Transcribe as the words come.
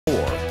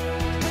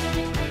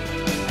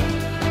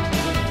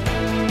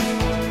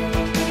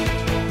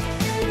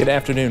Good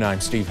afternoon,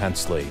 I'm Steve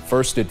Hensley.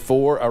 First at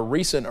 4, a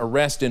recent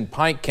arrest in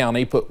Pike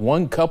County put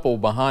one couple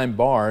behind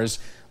bars,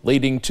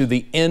 leading to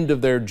the end of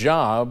their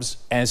jobs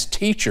as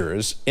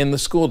teachers in the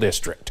school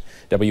district.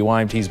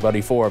 WYMT's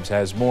Buddy Forbes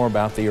has more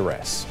about the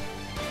arrests.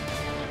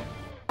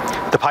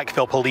 The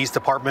Pikeville Police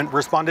Department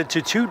responded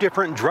to 2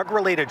 different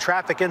drug-related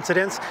traffic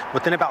incidents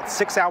within about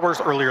 6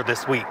 hours earlier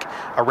this week,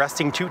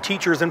 arresting 2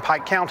 teachers in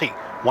Pike County,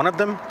 one of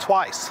them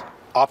twice.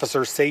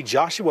 Officers say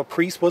Joshua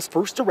Priest was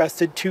first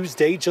arrested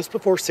Tuesday just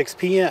before 6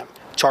 p.m.,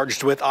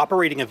 charged with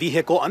operating a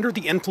vehicle under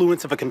the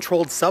influence of a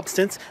controlled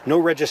substance, no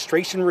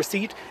registration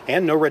receipt,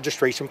 and no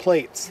registration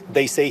plates.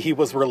 They say he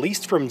was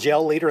released from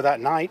jail later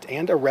that night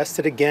and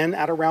arrested again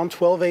at around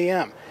 12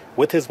 a.m.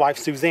 with his wife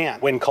Suzanne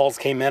when calls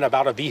came in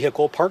about a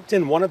vehicle parked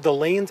in one of the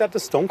lanes at the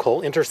Stone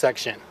Coal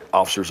intersection.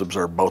 Officers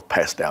observed both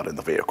passed out in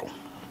the vehicle.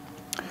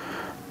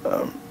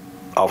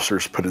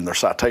 Officers put in their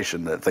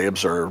citation that they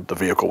observed the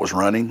vehicle was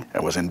running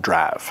and was in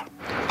drive.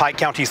 Pike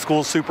County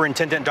School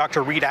Superintendent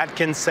Dr. Reed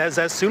Adkins says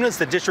as soon as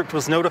the district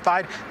was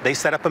notified, they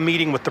set up a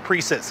meeting with the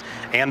Priestes.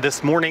 And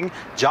this morning,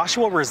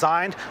 Joshua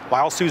resigned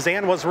while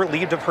Suzanne was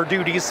relieved of her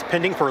duties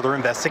pending further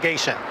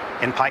investigation.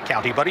 In Pike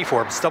County, Buddy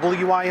Forbes,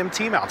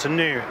 WYMT Mountain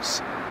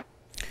News.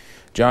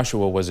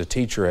 Joshua was a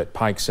teacher at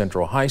Pike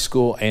Central High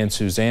School and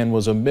Suzanne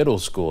was a middle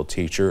school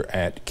teacher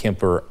at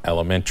Kemper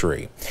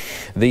Elementary.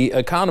 The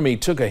economy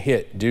took a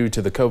hit due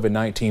to the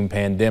COVID-19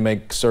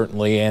 pandemic,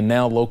 certainly, and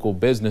now local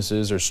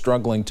businesses are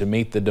struggling to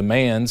meet the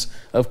demands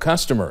of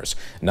customers.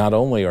 Not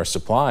only are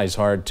supplies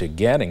hard to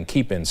get and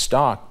keep in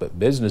stock, but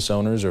business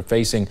owners are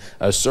facing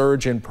a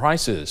surge in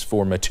prices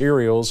for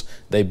materials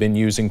they've been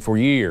using for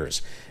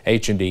years.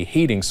 H&D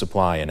Heating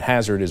Supply in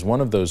Hazard is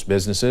one of those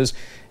businesses,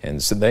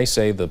 and so they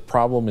say the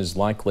problem is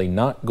likely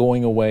not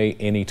going away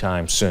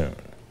anytime soon.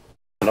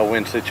 No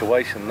win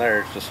situation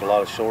there. It's just a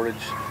lot of shortage.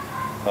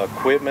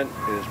 Equipment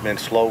has been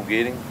slow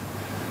getting.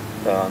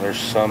 There's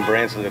some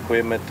brands of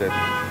equipment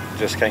that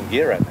just can't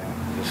get right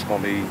now. It's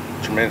going to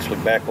be tremendously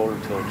backordered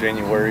until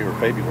January or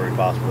February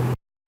possibly.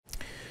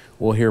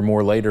 We'll hear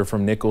more later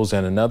from Nichols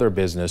and another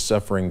business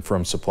suffering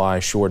from supply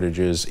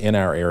shortages in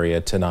our area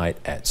tonight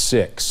at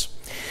 6.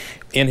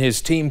 In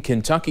his Team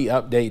Kentucky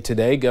update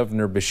today,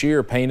 Governor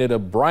Beshear painted a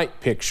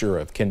bright picture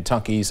of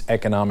Kentucky's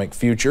economic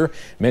future,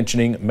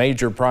 mentioning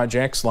major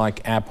projects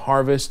like App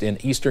Harvest in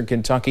eastern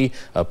Kentucky,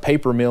 a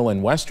paper mill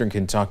in western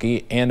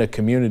Kentucky, and a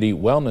community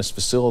wellness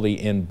facility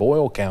in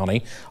Boyle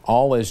County,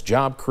 all as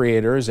job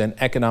creators and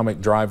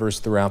economic drivers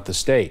throughout the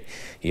state.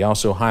 He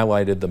also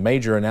highlighted the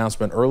major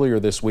announcement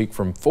earlier this week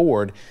from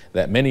Ford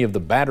that many of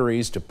the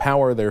batteries to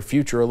power their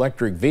future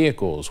electric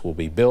vehicles will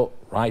be built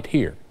right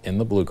here in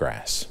the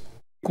Bluegrass.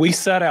 We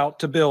set out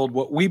to build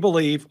what we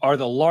believe are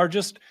the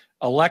largest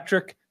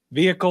electric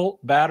vehicle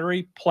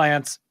battery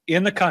plants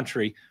in the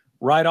country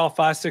right off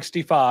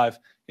I-65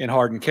 in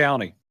Hardin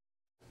County.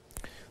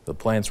 The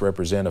plants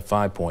represent a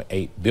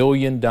 $5.8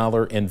 billion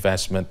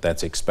investment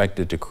that's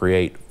expected to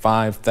create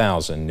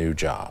 5,000 new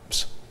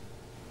jobs.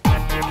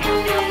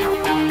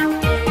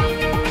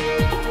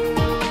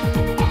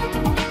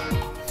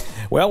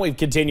 Well, we've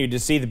continued to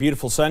see the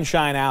beautiful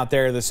sunshine out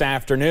there this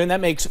afternoon. That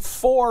makes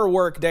 4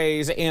 work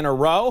days in a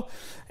row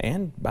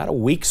and about a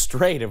week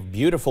straight of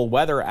beautiful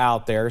weather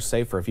out there,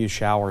 save for a few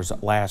showers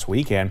last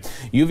weekend.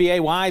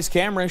 UVA-wise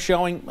camera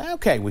showing,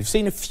 okay, we've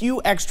seen a few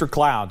extra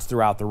clouds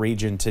throughout the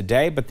region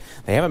today, but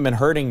they haven't been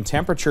hurting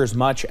temperatures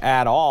much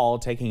at all.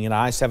 Taking an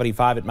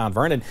I-75 at Mount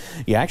Vernon,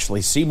 you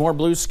actually see more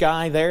blue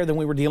sky there than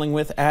we were dealing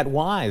with at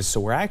Wise.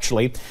 So we're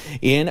actually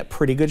in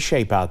pretty good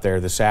shape out there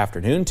this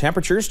afternoon.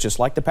 Temperatures, just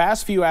like the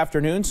past few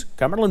afternoons,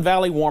 Cumberland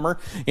Valley warmer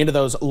into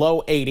those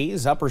low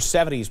 80s, upper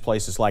 70s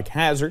places like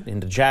Hazard,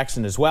 into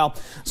Jackson as well.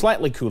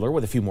 Slightly cooler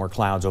with a few more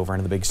clouds over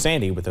into the Big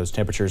Sandy with those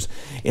temperatures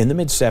in the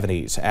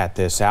mid-70s at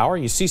this hour.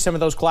 You see some of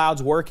those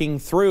clouds working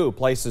through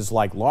places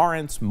like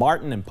Lawrence,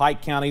 Martin, and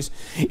Pike counties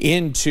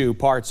into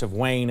parts of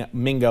Wayne,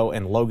 Mingo,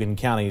 and Logan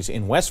counties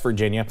in West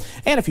Virginia,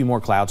 and a few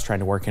more clouds trying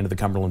to work into the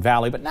Cumberland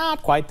Valley, but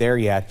not quite there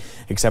yet,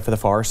 except for the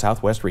far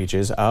southwest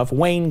reaches of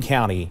Wayne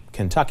County,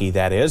 Kentucky,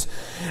 that is.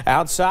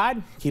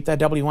 Outside, keep that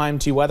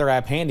WYMT weather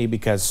app handy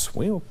because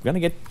we're going to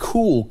get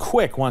cool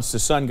quick once the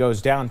sun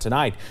goes down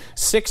tonight.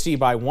 60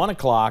 by 1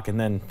 o'clock. And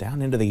then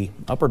down into the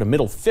upper to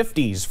middle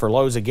 50s for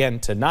lows again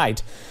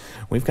tonight.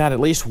 We've got at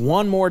least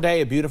one more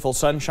day of beautiful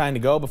sunshine to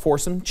go before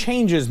some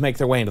changes make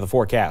their way into the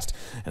forecast.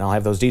 And I'll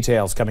have those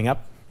details coming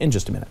up in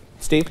just a minute.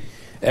 Steve?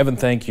 Evan,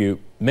 thank you.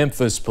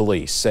 Memphis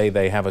police say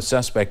they have a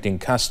suspect in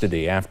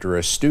custody after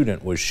a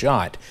student was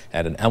shot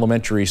at an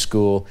elementary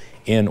school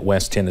in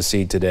West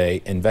Tennessee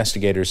today.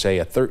 Investigators say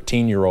a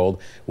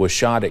 13-year-old was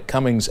shot at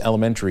Cummings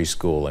Elementary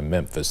School in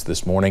Memphis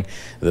this morning.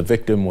 The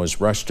victim was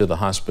rushed to the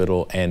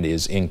hospital and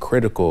is in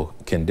critical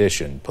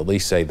condition.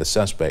 Police say the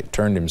suspect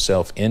turned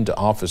himself into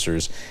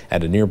officers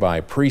at a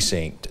nearby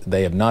precinct.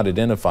 They have not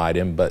identified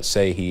him but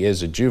say he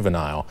is a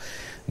juvenile.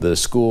 The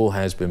school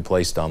has been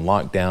placed on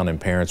lockdown and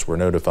parents were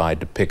notified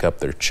to pick up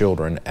their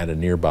children at a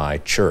nearby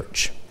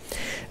church.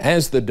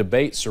 As the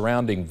debate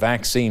surrounding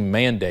vaccine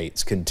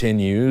mandates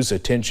continues,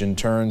 attention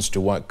turns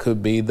to what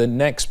could be the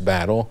next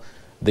battle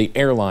The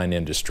airline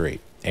industry.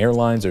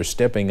 Airlines are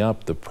stepping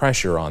up the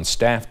pressure on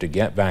staff to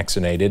get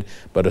vaccinated,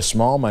 but a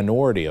small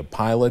minority of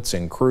pilots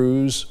and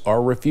crews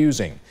are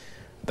refusing.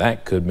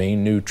 That could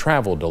mean new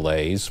travel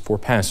delays for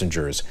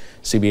passengers.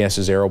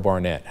 CBS's Errol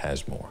Barnett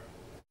has more.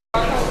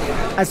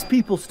 As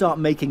people start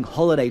making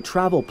holiday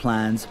travel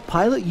plans,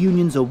 pilot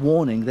unions are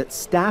warning that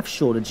staff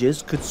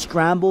shortages could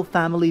scramble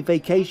family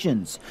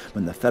vacations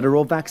when the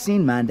federal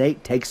vaccine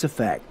mandate takes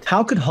effect.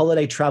 How could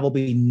holiday travel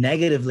be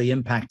negatively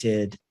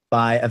impacted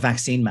by a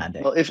vaccine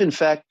mandate? Well, if in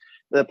fact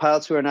the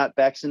pilots who are not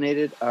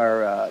vaccinated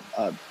are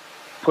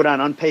put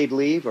on unpaid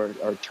leave or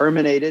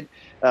terminated,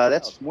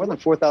 that's more than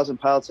 4,000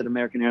 pilots at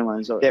American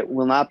Airlines that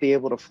will not be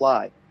able to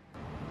fly.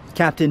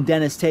 Captain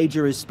Dennis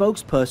Tager is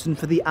spokesperson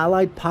for the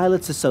Allied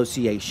Pilots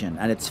Association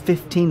and its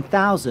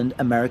 15,000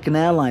 American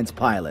Airlines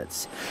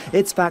pilots.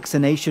 Its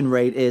vaccination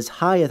rate is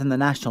higher than the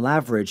national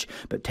average,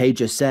 but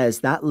Tager says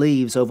that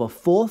leaves over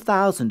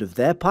 4,000 of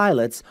their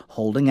pilots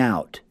holding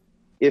out.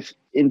 If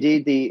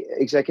indeed the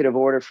executive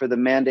order for the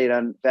mandate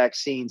on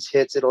vaccines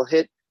hits, it'll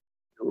hit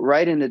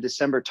right in the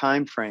December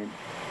timeframe.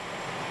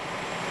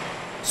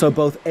 So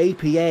both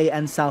APA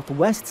and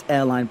Southwest's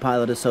Airline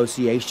Pilot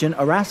Association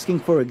are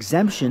asking for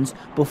exemptions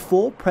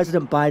before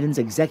President Biden's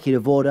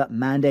executive order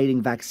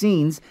mandating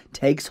vaccines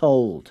takes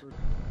hold.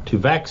 To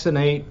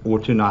vaccinate or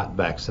to not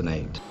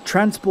vaccinate.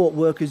 Transport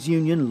Workers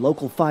Union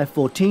Local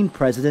 514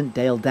 President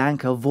Dale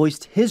Danker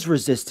voiced his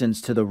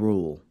resistance to the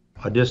rule.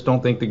 I just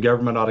don't think the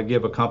government ought to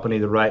give a company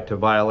the right to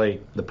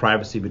violate the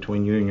privacy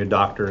between you and your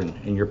doctor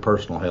and your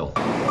personal health.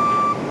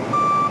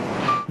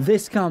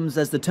 This comes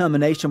as the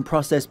termination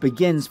process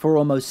begins for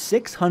almost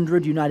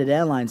 600 United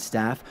Airlines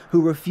staff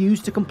who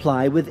refuse to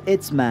comply with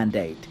its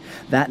mandate.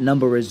 That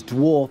number is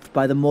dwarfed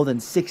by the more than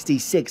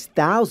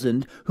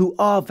 66,000 who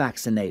are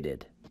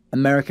vaccinated.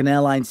 American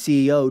Airlines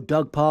CEO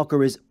Doug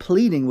Parker is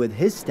pleading with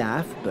his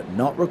staff, but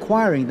not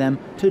requiring them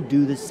to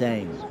do the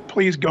same.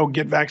 Please go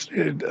get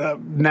vaccinated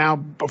now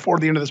before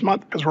the end of this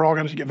month, because we're all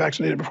going to get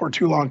vaccinated before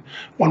too long,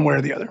 one way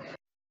or the other.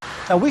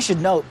 Now, we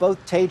should note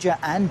both Tager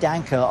and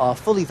Danker are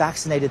fully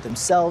vaccinated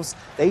themselves.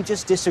 They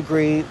just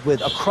disagree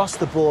with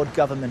across-the-board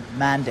government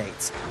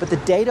mandates. But the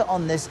data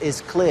on this is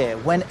clear.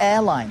 When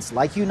airlines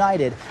like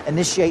United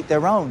initiate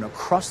their own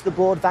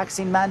across-the-board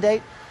vaccine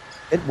mandate,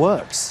 it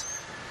works.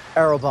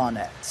 Errol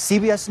Barnett,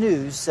 CBS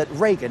News at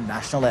Reagan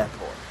National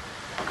Airport.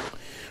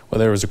 Well,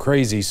 there was a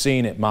crazy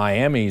scene at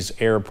Miami's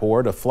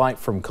airport. A flight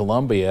from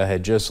Colombia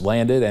had just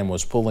landed and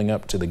was pulling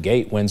up to the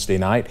gate Wednesday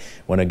night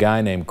when a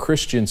guy named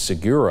Christian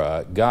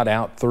Segura got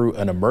out through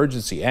an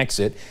emergency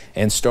exit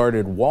and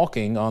started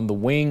walking on the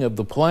wing of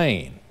the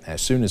plane. As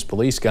soon as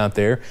police got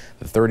there,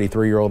 the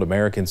 33-year-old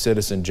American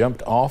citizen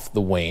jumped off the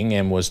wing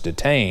and was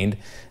detained.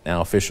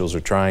 Now officials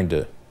are trying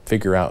to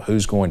figure out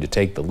who's going to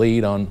take the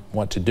lead on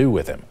what to do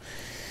with him.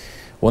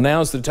 Well,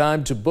 now's the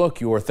time to book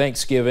your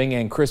Thanksgiving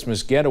and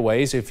Christmas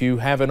getaways if you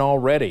haven't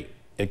already.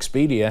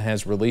 Expedia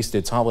has released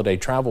its holiday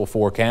travel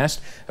forecast.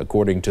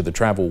 According to the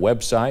travel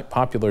website,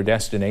 popular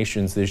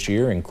destinations this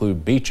year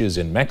include beaches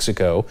in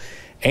Mexico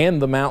and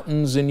the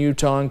mountains in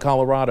Utah and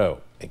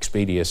Colorado.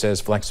 Expedia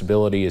says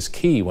flexibility is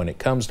key when it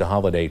comes to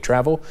holiday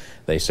travel.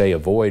 They say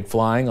avoid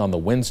flying on the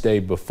Wednesday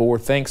before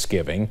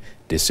Thanksgiving,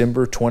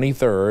 December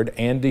 23rd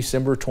and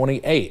December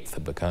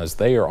 28th, because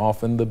they are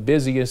often the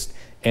busiest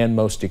and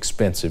most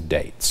expensive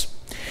dates.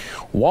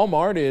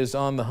 Walmart is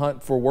on the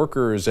hunt for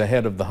workers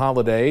ahead of the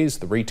holidays.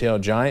 The retail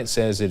giant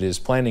says it is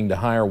planning to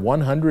hire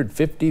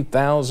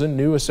 150,000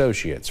 new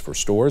associates for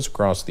stores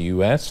across the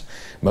U.S.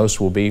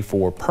 Most will be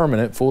for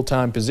permanent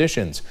full-time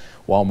positions.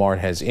 Walmart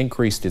has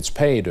increased its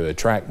pay to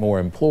attract more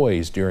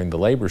employees during the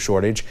labor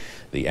shortage.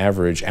 The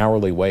average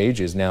hourly wage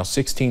is now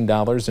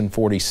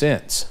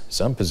 $16.40.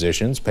 Some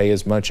positions pay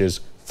as much as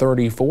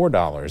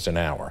 $34 an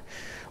hour.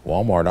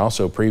 Walmart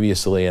also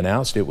previously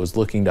announced it was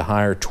looking to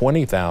hire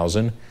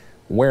 20,000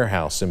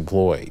 warehouse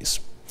employees.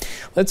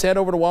 Let's head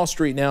over to Wall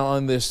Street now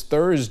on this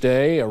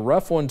Thursday. A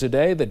rough one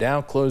today. The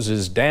Dow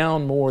closes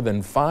down more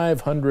than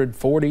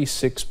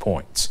 546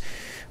 points.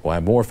 We'll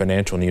have more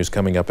financial news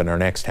coming up in our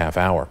next half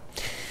hour.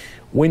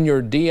 When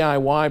your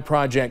DIY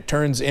project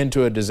turns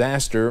into a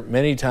disaster,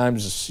 many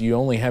times you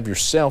only have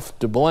yourself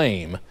to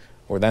blame.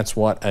 Or that's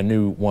what a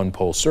new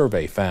OnePoll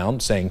survey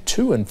found, saying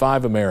 2 in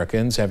 5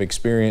 Americans have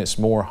experienced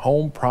more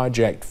home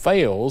project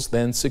fails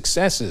than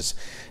successes.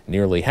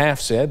 Nearly half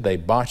said they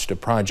botched a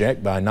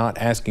project by not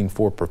asking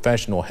for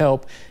professional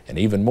help, and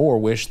even more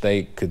wish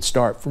they could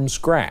start from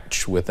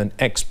scratch with an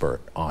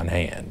expert on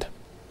hand.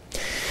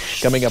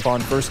 Coming up on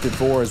First at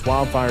 4, as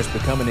wildfires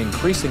become an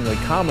increasingly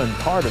common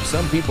part of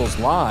some people's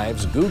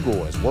lives,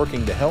 Google is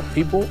working to help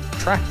people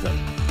track them.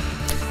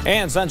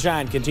 And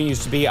sunshine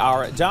continues to be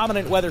our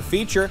dominant weather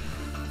feature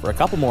for a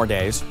couple more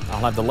days. I'll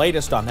have the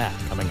latest on that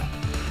coming up.